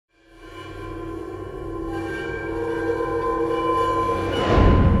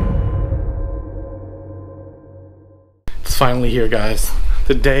finally here, guys.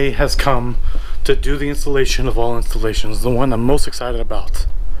 The day has come to do the installation of all installations, the one I'm most excited about.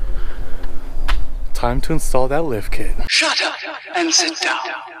 Time to install that lift kit. Shut up and sit down.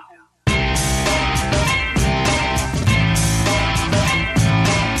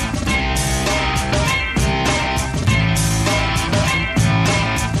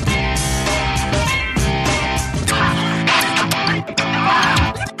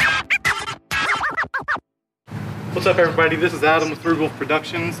 What's up, everybody? This is Adam with Three Wolf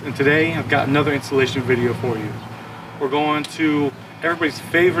Productions, and today I've got another installation video for you. We're going to everybody's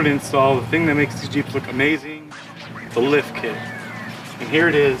favorite install, the thing that makes these Jeeps look amazing, the lift kit. And here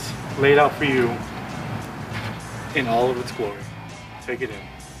it is, laid out for you in all of its glory. Take it in.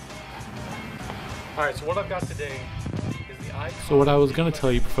 Alright, so what I've got today is the Icon. So what I was going to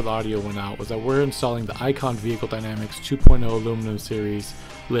tell you before the audio went out was that we're installing the Icon Vehicle Dynamics 2.0 Aluminum Series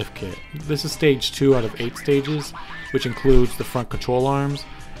lift kit. This is stage 2 out of 8 stages, which includes the front control arms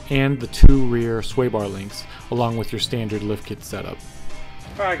and the 2 rear sway bar links, along with your standard lift kit setup.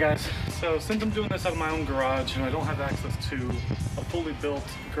 Alright guys, so since I'm doing this out of my own garage and I don't have access to a fully built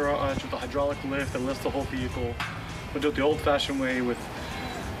garage with a hydraulic lift that lifts the whole vehicle, I'll do it the old-fashioned way with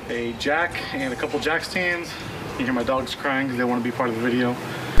a jack and a couple jack stands. You hear my dogs crying because they want to be part of the video.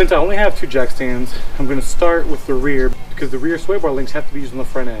 Since I only have 2 jack stands, I'm going to start with the rear because the rear sway bar links have to be used on the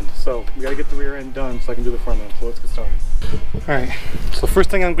front end. So we got to get the rear end done so I can do the front end. So let's get started. Alright, so the first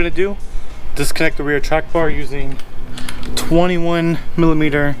thing I'm going to do, disconnect the rear track bar using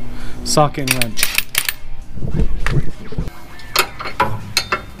 21mm socket and wrench.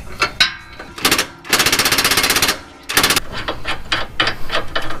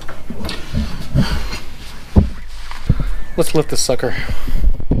 Let's lift this sucker.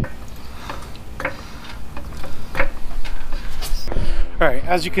 Alright,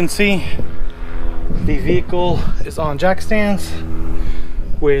 as you can see, the vehicle is on jack stands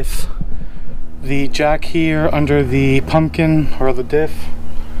with the jack here under the pumpkin or the diff.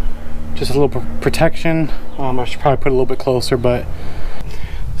 Just a little protection. I should probably put it a little bit closer, but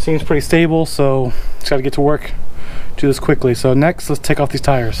seems pretty stable, so just gotta get to work. Do this quickly. So next, let's take off these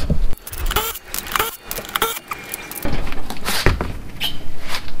tires.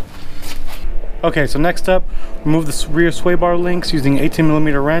 Okay, so next up, remove the rear sway bar links using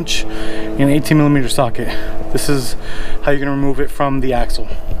 18mm wrench and 18mm socket. This is how you're going to remove it from the axle.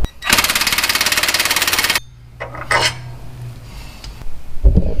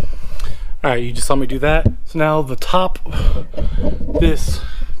 Alright, you just saw me do that. So now the top, this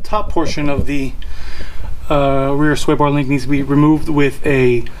top portion of the rear sway bar link needs to be removed with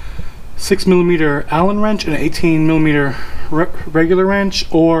a 6mm Allen wrench and an 18mm regular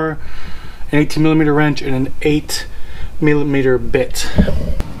wrench, or an 18mm wrench and an 8mm bit.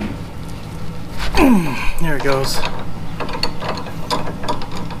 There it goes.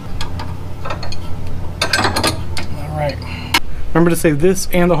 Alright. Remember to save this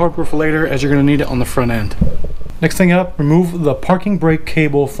and the hardware for later, as you're going to need it on the front end. Next thing up, remove the parking brake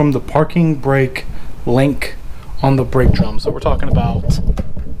cable from the parking brake link on the brake drum. So we're talking about,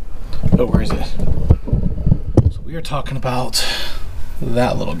 oh, where is it? So we are talking about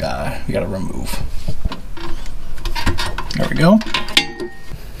that little guy. We gotta remove. There we go.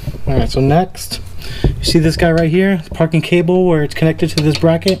 Alright, so next, you see this guy right here, the parking cable where it's connected to this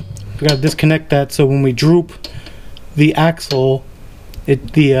bracket? We gotta disconnect that so when we droop the axle,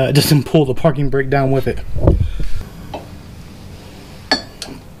 it doesn't pull the parking brake down with it.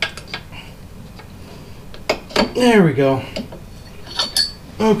 There we go.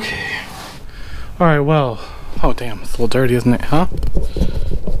 Okay. Alright, well, oh damn, it's a little dirty, isn't it, huh?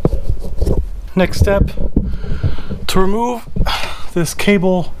 Next step, to remove this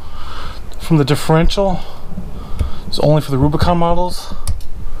cable from the differential. It's only for the Rubicon models.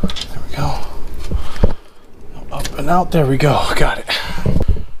 There we go. Up and out, there we go, got it.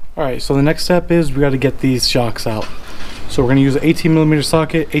 Alright, so the next step is we got to get these shocks out. So we're going to use an 18mm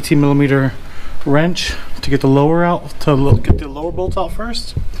socket, 18mm wrench to get the lower out, to get the lower bolts out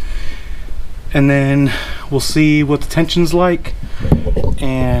first. And then we'll see what the tension's like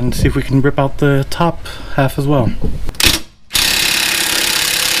and see if we can rip out the top half as well.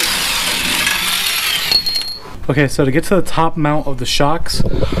 Okay, so to get to the top mount of the shocks,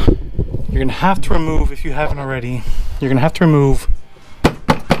 you're gonna have to remove, if you haven't already, you're gonna have to remove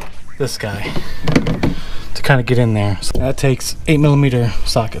this guy to kind of get in there. So that takes 8mm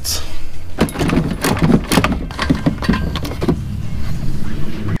sockets.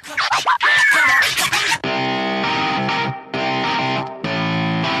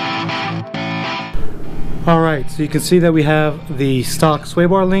 Alright, so you can see that we have the stock sway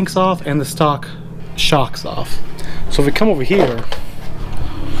bar links off and the stock shocks off. So if we come over here,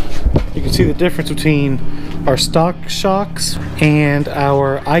 you can see the difference between our stock shocks and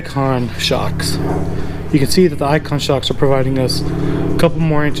our Icon shocks. You can see that the Icon shocks are providing us a couple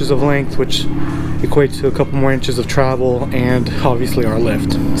more inches of length, which equates to a couple more inches of travel and obviously our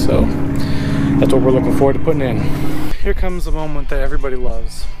lift. So that's what we're looking forward to putting in. Here comes the moment that everybody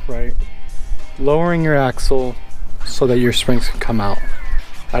loves, right? Lowering your axle so that your springs can come out.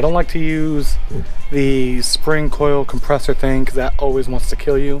 I don't like to use the spring coil compressor thing because that always wants to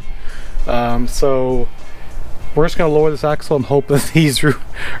kill you. So we're just gonna lower this axle and hope that these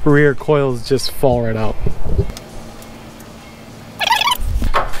rear coils just fall right out.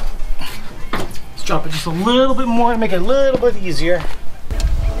 Let's drop it just a little bit more to make it a little bit easier.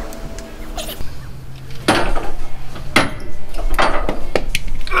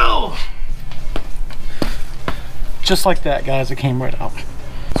 Oh! Just like that, guys, it came right out.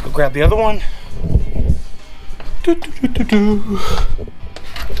 Let's go grab the other one.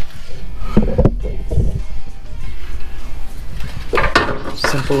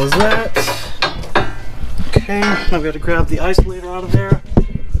 Simple as that. Okay, now we got to grab the isolator out of there.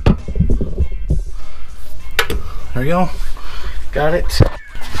 There we go. Got it.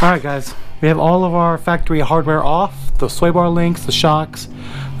 Alright guys, we have all of our factory hardware off. The sway bar links, the shocks,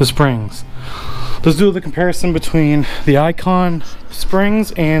 the springs. Let's do the comparison between the Icon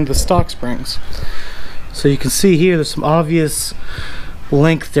springs and the stock springs. So you can see here there's some obvious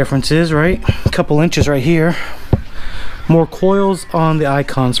length differences, right? A couple inches right here. More coils on the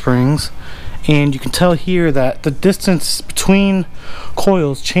Icon springs, and you can tell here that the distance between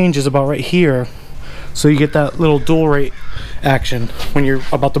coils changes about right here, so you get that little dual rate action when you're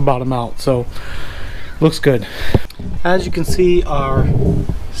about to bottom out. So looks good. As you can see, our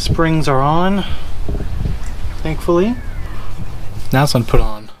springs are on, thankfully. Now it's going to put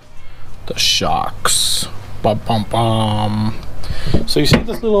on the shocks. Bum, bum, bum. So you see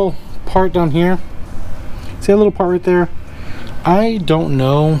this little part down here? See that little part right there? I don't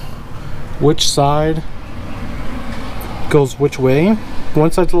know which side goes which way.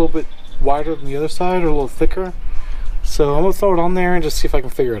 One side's a little bit wider than the other side, or a little thicker. So I'm gonna throw it on there and just see if I can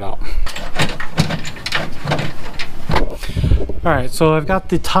figure it out. Alright, so I've got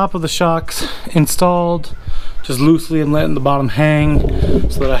the top of the shocks installed, just loosely, and letting the bottom hang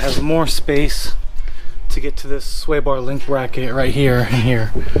so that I have more space to get to this sway bar link bracket right here and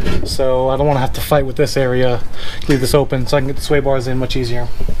here. So I don't want to have to fight with this area. Leave this open so I can get the sway bars in much easier.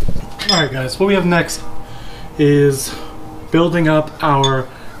 Alright guys, what we have next is building up our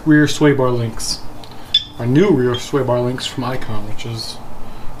rear sway bar links. Our new rear sway bar links from Icon, which is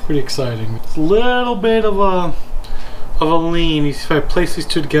pretty exciting. It's a little bit of a lean. You see, if I place these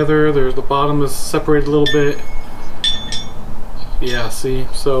two together, the bottom is separated a little bit. Yeah, see?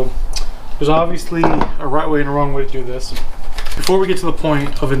 So there's obviously a right way and a wrong way to do this. Before we get to the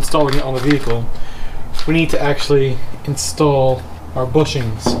point of installing it on the vehicle, we need to actually install our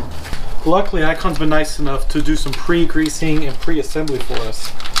bushings. Luckily, Icon's been nice enough to do some pre-greasing and pre-assembly for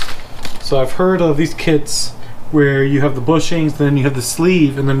us. So I've heard of these kits where you have the bushings, then you have the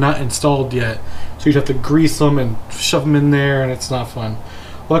sleeve, and they're not installed yet. So you'd have to grease them and shove them in there, and it's not fun.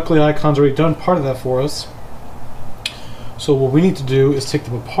 Luckily, Icon's already done part of that for us. So what we need to do is take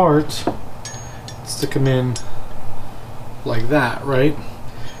them apart, stick them in like that, right?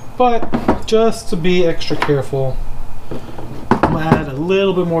 But just to be extra careful, I'm gonna add a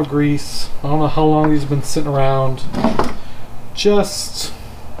little bit more grease. I don't know how long these have been sitting around, just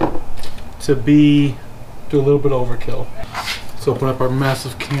to do a little bit of overkill. Let's open up our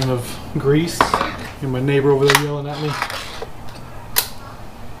massive can of grease. And my neighbor over there yelling at me.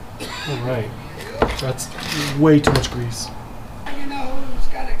 All right, that's way too much grease. You know who's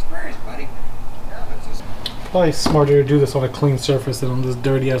got experience, buddy. Probably smarter to do this on a clean surface than on this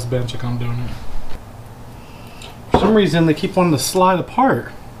dirty ass bench like I'm doing it. For some reason they keep wanting to slide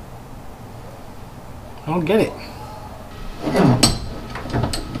apart. I don't get it.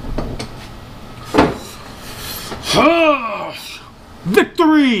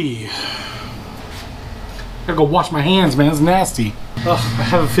 Victory! Gotta go wash my hands, man. It's nasty. Ugh, I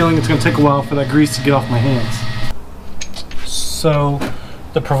have a feeling it's gonna take a while for that grease to get off my hands. So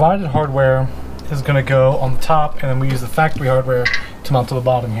the provided hardware is gonna go on the top, and then we use the factory hardware to mount to the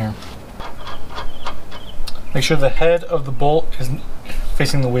bottom here. Make sure the head of the bolt is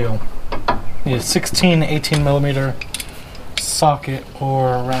facing the wheel. Need a 16 to 18 millimeter socket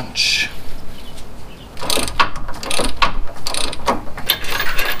or wrench.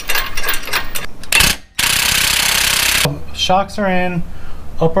 Shocks are in,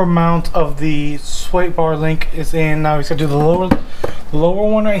 upper mount of the sway bar link is in. Now we just gotta do the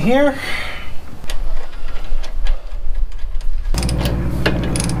lower one right here.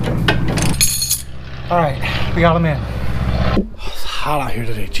 Alright, we got them in. Oh, it's hot out here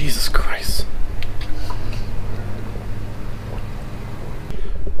today, Jesus Christ.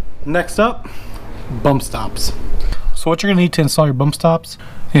 Next up, bump stops. So what you're gonna need to install your bump stops,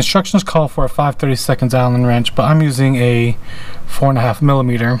 the instructions call for a 5/32 Allen wrench, but I'm using a 4.5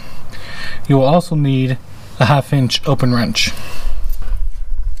 millimeter. You will also need a 1/2 inch open wrench.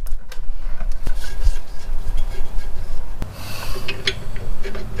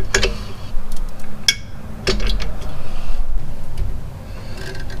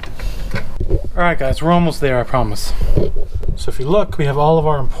 Alright guys, we're almost there, I promise. So if you look, we have all of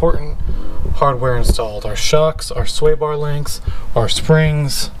our important hardware installed. Our shocks, our sway bar links, our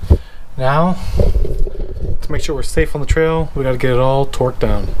springs. Now, to make sure we're safe on the trail, we gotta get it all torqued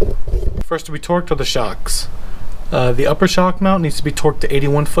down. First to be torqued are the shocks. The upper shock mount needs to be torqued to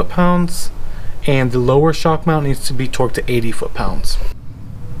 81 foot-pounds, and the lower shock mount needs to be torqued to 80 foot-pounds.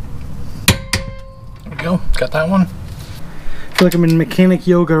 There we go, got that one. I feel like I'm in mechanic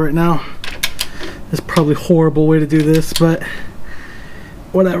yoga right now. It's probably a horrible way to do this, but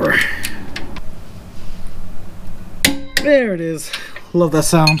whatever. There it is. Love that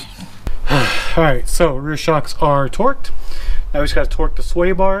sound. Alright, so rear shocks are torqued. Now we just got to torque the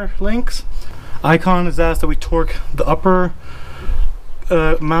sway bar links. Icon has asked that we torque the upper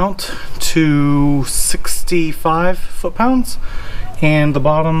mount to 65 foot-pounds and the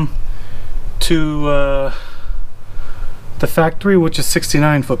bottom to the factory, which is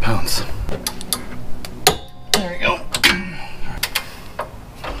 69 foot-pounds.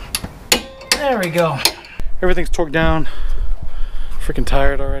 There we go. Everything's torqued down. Freaking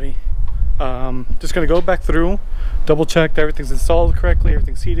tired already. Just gonna go back through, double check that everything's installed correctly,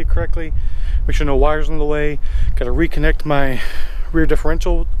 everything's seated correctly, make sure no wires in the way. Gotta reconnect my rear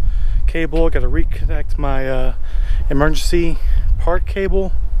differential cable, gotta reconnect my emergency part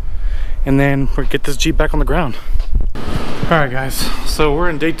cable, and then we'll get this Jeep back on the ground. Alright guys, so we're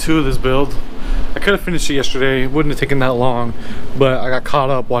in day 2 of this build. I could have finished it yesterday, it wouldn't have taken that long, but I got caught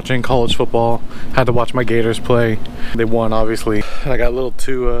up watching college football, had to watch my Gators play. They won, obviously, and I got a little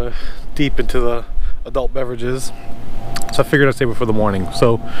too deep into the adult beverages, so I figured I'd save it for the morning.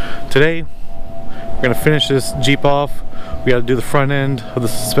 So today, we're gonna finish this Jeep off. We gotta do the front end of the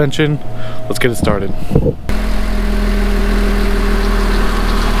suspension. Let's get it started.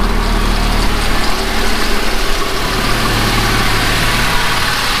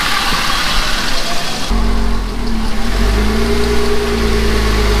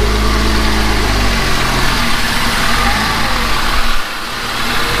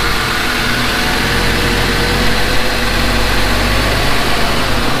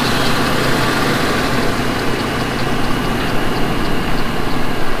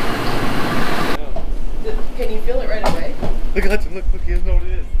 Look at him, look, he doesn't know what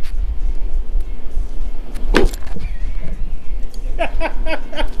it is.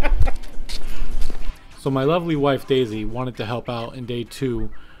 So my lovely wife Daisy wanted to help out in day 2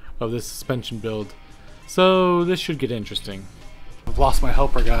 of this suspension build. So this should get interesting. I've lost my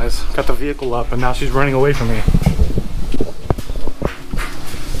helper, guys. Got the vehicle up and now she's running away from me.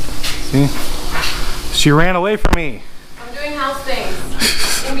 See? She ran away from me. I'm doing house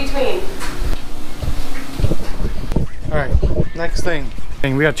things in between. Alright, next thing. We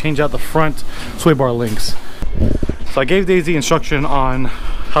gotta change out the front sway bar links. So I gave Daisy instruction on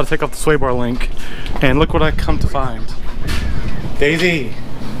how to take off the sway bar link, and look what I come to find. Daisy!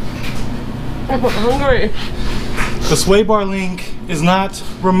 I'm hungry. The sway bar link is not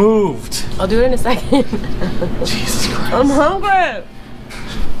removed. I'll do it in a second. Jesus Christ. I'm hungry. I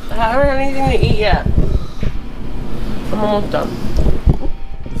haven't had anything to eat yet. I'm almost done.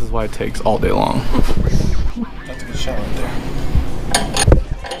 This is why it takes all day long. That's a good shot right there.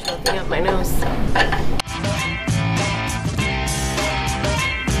 There's nothing up my nose.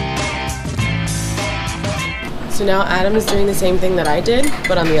 So now Adam is doing the same thing that I did,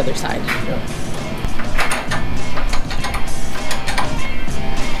 but on the other side. Yeah.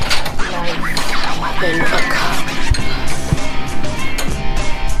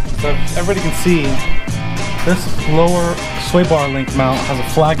 So everybody can see this lower sway bar link mount has a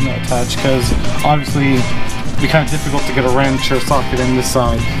flag nut attached because obviously it'd be kind of difficult to get a wrench or socket in this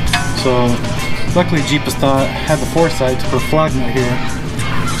side. So luckily Jeep has had the foresight to put a flag nut here.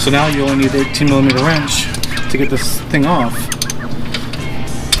 So now you only need an 18mm wrench to get this thing off.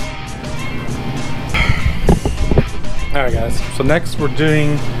 Alright guys, so next we're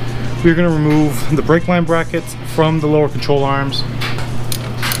going to remove the brake line brackets from the lower control arms.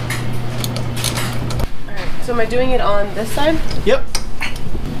 Alright, so am I doing it on this side? Yep.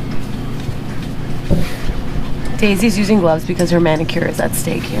 Daisy's using gloves because her manicure is at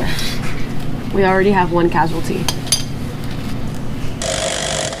stake here. We already have one casualty.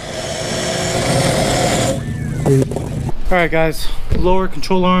 Alright guys, lower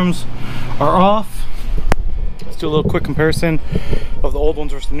control arms are off. Let's do a little quick comparison of the old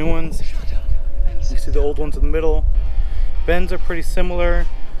ones versus the new ones. You see the old ones in the middle. Bends are pretty similar.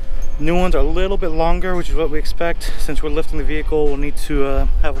 New ones are a little bit longer, which is what we expect. Since we're lifting the vehicle, we'll need to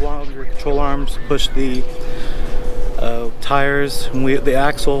have longer control arms, push the tires and the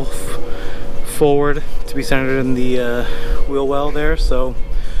axle forward to be centered in the wheel well there. So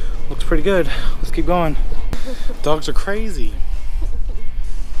looks pretty good. Let's keep going. Dogs are crazy.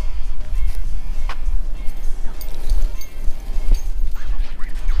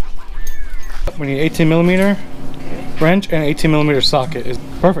 We need 18mm wrench and 18mm socket is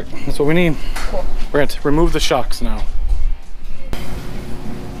perfect. That's what we need. Cool. We're going to remove the shocks now.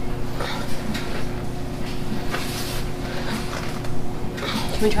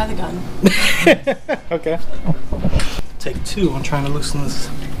 Can we try the gun? Okay. Take 2 on trying to loosen this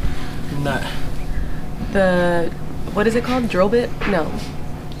nut. The, what is it called? Drill bit? No.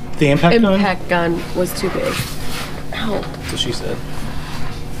 The impact gun? Impact gun was too big. Ow. That's what she said.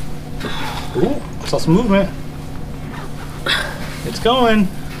 Ooh, saw some movement. It's going.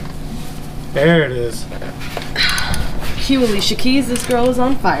 There it is. Cue Alicia Keys, this girl is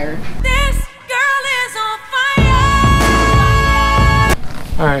on fire. This girl is on fire!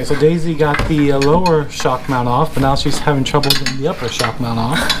 Alright, so Daisy got the lower shock mount off, but now she's having trouble getting the upper shock mount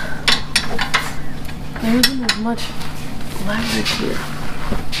off. There isn't as much leverage here.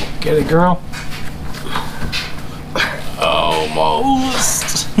 Get it, girl?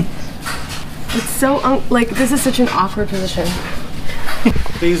 Almost. It's so, like, this is such an awkward position.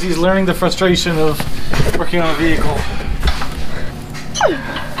 Daisy's learning the frustration of working on a vehicle.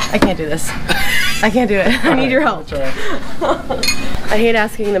 I can't do this. I can't do it. I need your help. I hate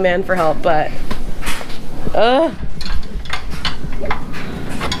asking the man for help, but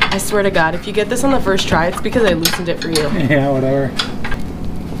I swear to God, if you get this on the first try, it's because I loosened it for you. Yeah, whatever.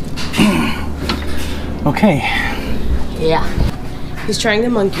 Okay. Yeah. He's trying the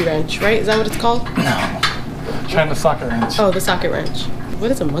monkey wrench, right? Is that what it's called? No. Trying the socket wrench. Oh, the socket wrench.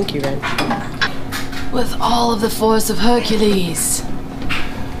 What is a monkey wrench? With all of the force of Hercules.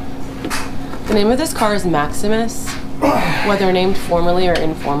 The name of this car is Maximus, whether named formally or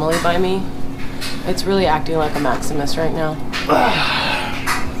informally by me. It's really acting like a Maximus right now.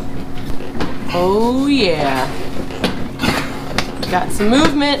 Oh yeah. Got some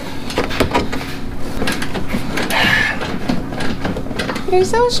movement. You're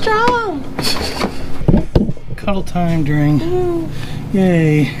so strong. Cuddle time during.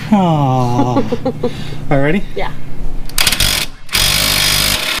 Yay. Aww. All right, ready? Yeah.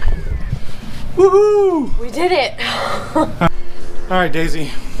 Woohoo! We did it. All right,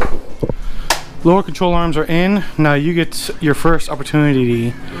 Daisy. Lower control arms are in. Now you get your first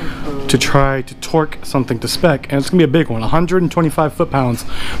opportunity to try to torque something to spec, and it's gonna be a big one, 125 foot-pounds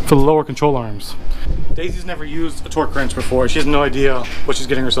for the lower control arms. Daisy's never used a torque wrench before. She has no idea what she's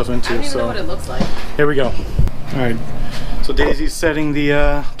getting herself into. I don't even know what it looks like. Here we go. All right, so Daisy's setting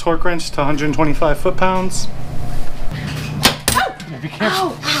the torque wrench to 125 foot-pounds. Oh! Be careful.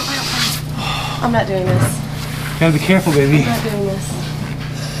 Ow, ow, ow, ow. I'm not doing this. You gotta be careful, baby. I'm not doing this.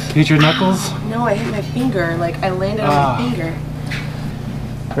 Hit your knuckles. No, I hit my finger. Like, I landed on my finger.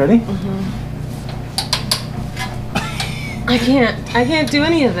 Ready? I can't do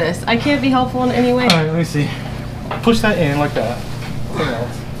any of this. I can't be helpful in any way. All right, let me see. Push that in like that. Something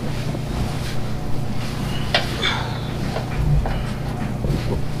else.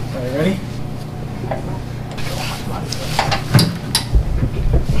 All right, ready?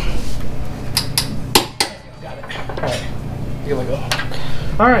 Got it. All right, here we go.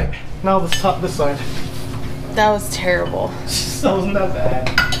 All right, now let's top this side. That was terrible. That wasn't that bad.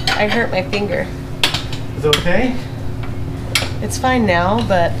 I hurt my finger. Is it okay? It's fine now,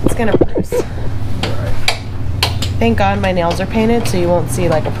 but it's gonna bruise. Alright. Thank God my nails are painted, so you won't see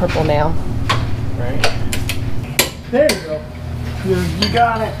like a purple nail. Right. There you go. You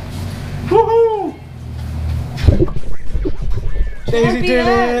got it. Woohoo! Daisy did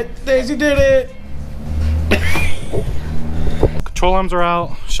it! Daisy did it! Control arms are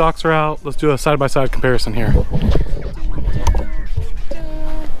out, shocks are out. Let's do a side-by-side comparison here.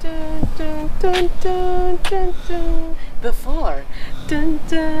 Before, dun,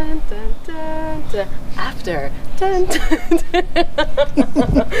 dun, dun, dun, dun. After, dun, dun, dun.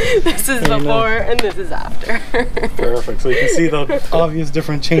 This is before and this is after. Perfect. So you can see the obvious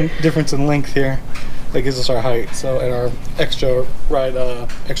difference in length here. That gives us our height. So and our extra ride,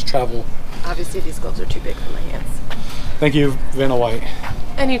 extra travel. Obviously, these gloves are too big for my hands. Thank you, Vanna White.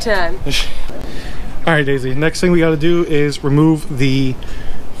 Anytime. Alright Daisy, next thing we gotta do is remove the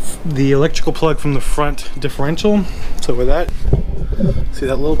electrical plug from the front differential. So with that, see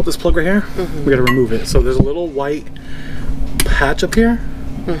this plug right here? We gotta remove it. So there's a little white patch up here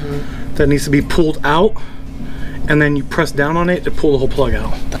that needs to be pulled out, and then you press down on it to pull the whole plug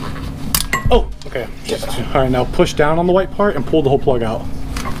out. Oh, okay. Alright, now push down on the white part and pull the whole plug out.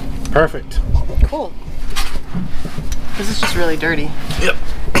 Perfect. Cool. This is just really dirty. Yep.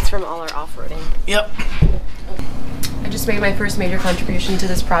 It's from all our off-roading. Yep. I just made my first major contribution to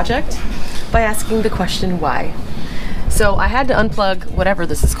this project by asking the question why. So I had to unplug whatever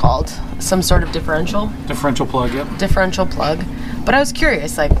this is called, some sort of differential. Differential plug, yep. Differential plug. But I was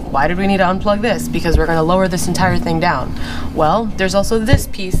curious, like, why did we need to unplug this? Because we're gonna lower this entire thing down. Well, there's also this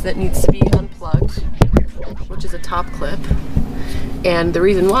piece that needs to be unplugged, which is a top clip. And the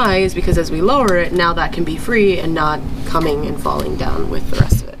reason why is because as we lower it, now that can be free and not coming and falling down with the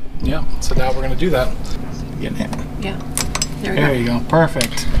rest of it. Yeah, so now we're gonna do that. Getting it. Yeah, there we There you go,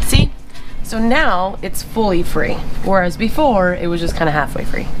 perfect. See? So now it's fully free, whereas before it was just kind of halfway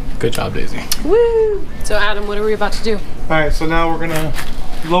free. Good job, Daisy. Woo! So Adam, what are we about to do? Alright, so now we're gonna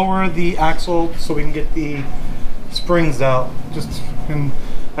lower the axle so we can get the springs out. And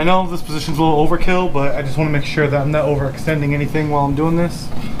I know this position's a little overkill, but I just want to make sure that I'm not overextending anything while I'm doing this.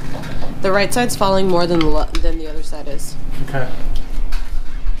 The right side's falling more than the other side is. Okay.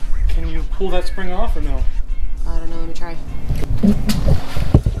 Can you pull that spring off or no? I don't know, let me try.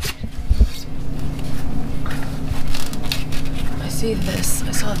 I see this,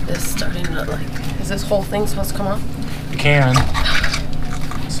 I saw this starting to is this whole thing supposed to come off? You can.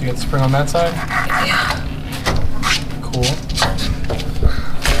 So you got the spring on that side? Yeah. Cool.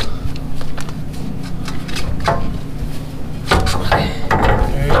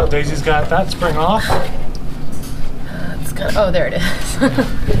 There you go, Daisy's got that spring off. It's kind of, oh, there it is.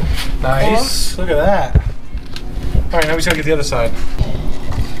 Nice, cool. Look at that. All right, now we just gotta get the other side.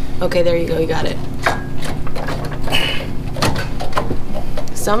 Okay, there you go, you got it.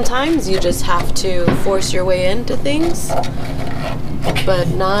 Sometimes you just have to force your way into things, but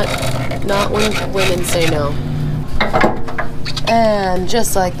not when women say no. And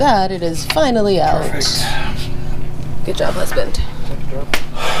just like that, it is finally out. Perfect. Good job, husband.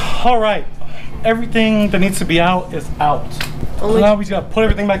 All right, everything that needs to be out is out. So now we just gotta put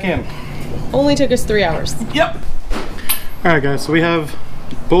everything back in. Only took us 3 hours. Yep. All right, guys, so we have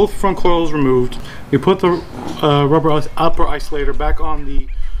both front coils removed. We put the rubber upper isolator back on the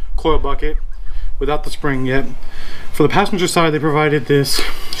coil bucket without the spring yet. For the passenger side, they provided this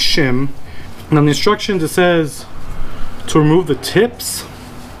shim. And on the instructions, it says to remove the tips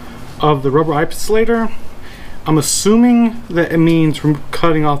of the rubber isolator. I'm assuming that it means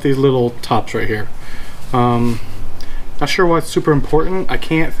cutting off these little tops right here. Not sure why it's super important. I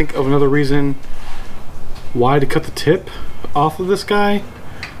can't think of another reason why to cut the tip off of this guy,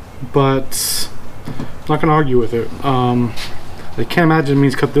 but I'm not gonna argue with it. I can't imagine it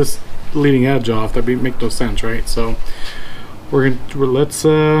means cut this leading edge off. That'd make no sense, right? So let's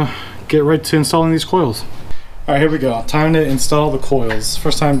get right to installing these coils. All right, here we go. Time to install the coils.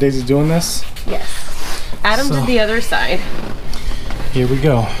 First time Daisy's doing this. Yes. Adam did the other side. Here we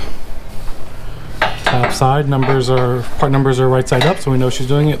go. Top side part numbers are right side up, so we know she's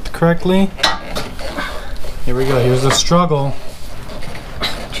doing it correctly. Here we go. Here's the struggle.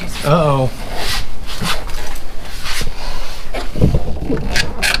 Uh-oh.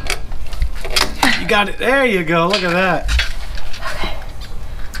 You got it. There you go. Look at that. Okay.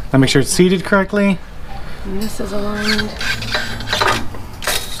 Now make sure it's seated correctly. And this is aligned.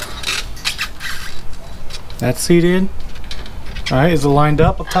 That's seated. All right. Is it lined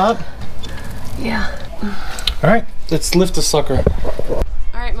up top? Yeah. All right. Let's lift the sucker. All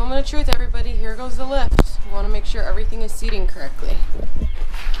right, moment of truth, everybody. Here goes the lift. We want to make sure everything is seating correctly.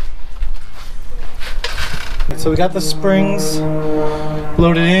 So we got the springs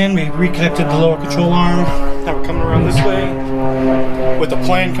loaded in. We reconnected the lower control arm. Now we're coming around this way with the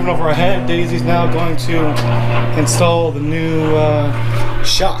plane coming over our head. Daisy's now going to install the new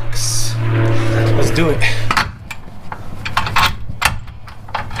shocks. Let's do it.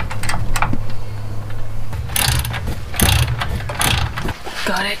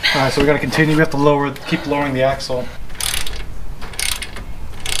 Got it. All right, so we got to continue. We have to keep lowering the axle.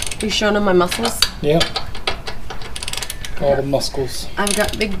 You showing them my muscles? Yep. All the muscles. I've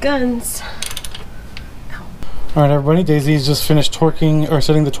got big guns. All right, everybody. Daisy's just finished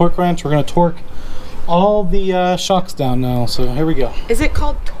setting the torque wrench. We're gonna torque all the shocks down now. So here we go. Is it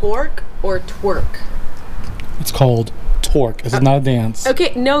called torque or twerk? It's called torque. This is not a dance.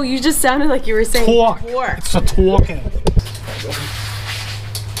 Okay, no, you just sounded like you were saying Torque. twerk. It's a torquing.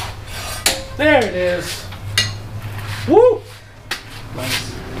 There it is. Woo!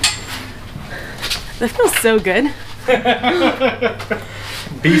 Nice. That feels so good.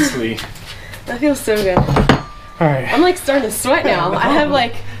 Beastly. That feels so good. Alright. I'm like starting to sweat now. I have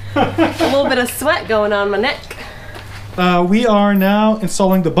like a little bit of sweat going on my neck. We are now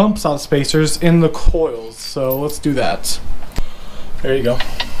installing the bump stop spacers in the coils, so let's do that. There you go.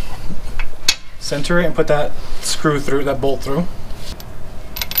 Center it and put that screw through, that bolt through.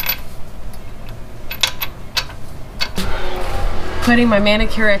 Putting my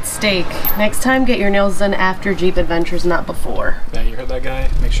manicure at stake. Next time, get your nails done after Jeep Adventures, not before. Yeah, you heard that guy?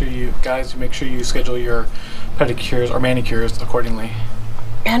 Make sure you, guys, make sure you schedule your pedicures or manicures accordingly.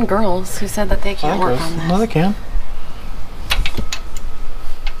 And girls who said that they can't work on this. No, they can.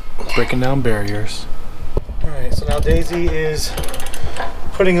 Breaking down barriers. Alright, so now Daisy is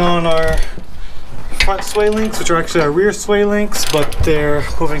putting on our front sway links, which are actually our rear sway links, but they're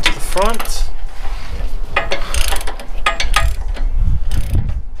moving to the front.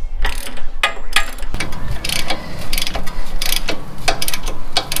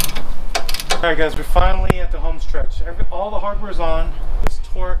 Alright guys, we're finally at the home stretch. All the hardware's on. Let's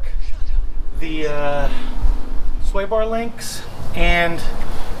torque the sway bar links and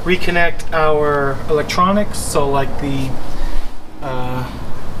reconnect our electronics, so like the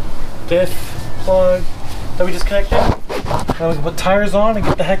diff plug that we just connected. Now we can put tires on and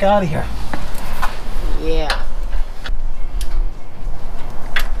get the heck out of here. Yeah.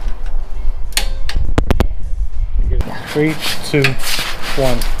 Three, two,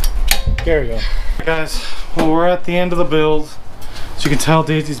 one. There we go. Guys, well, we're at the end of the build. So you can tell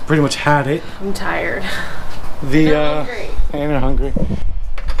Daisy's pretty much had it. I'm tired. The I'm hungry. And I'm hungry.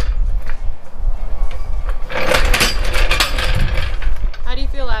 How do you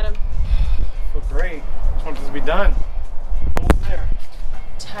feel, Adam? Feel great. Just want this to be done. Almost there.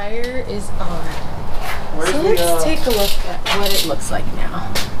 Tire is on. Where's So the, let's take a look at what it looks like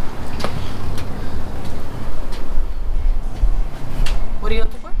now. What are you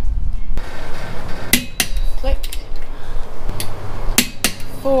looking for? Click.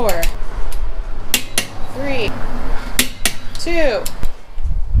 4, 3, 2,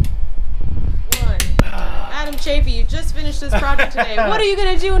 1. Adam Chafee, you just finished this project today. What are you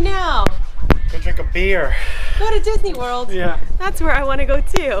gonna do now? Go drink a beer. Go to Disney World. Yeah. That's where I want to go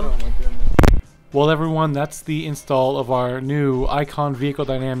too. Oh my goodness. Well everyone, that's the install of our new Icon Vehicle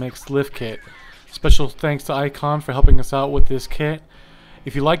Dynamics lift kit. Special thanks to Icon for helping us out with this kit.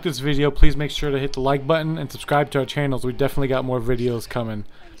 If you like this video, please make sure to hit the like button and subscribe to our channels. We definitely got more videos coming.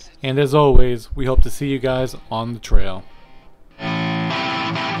 And as always, we hope to see you guys on the trail.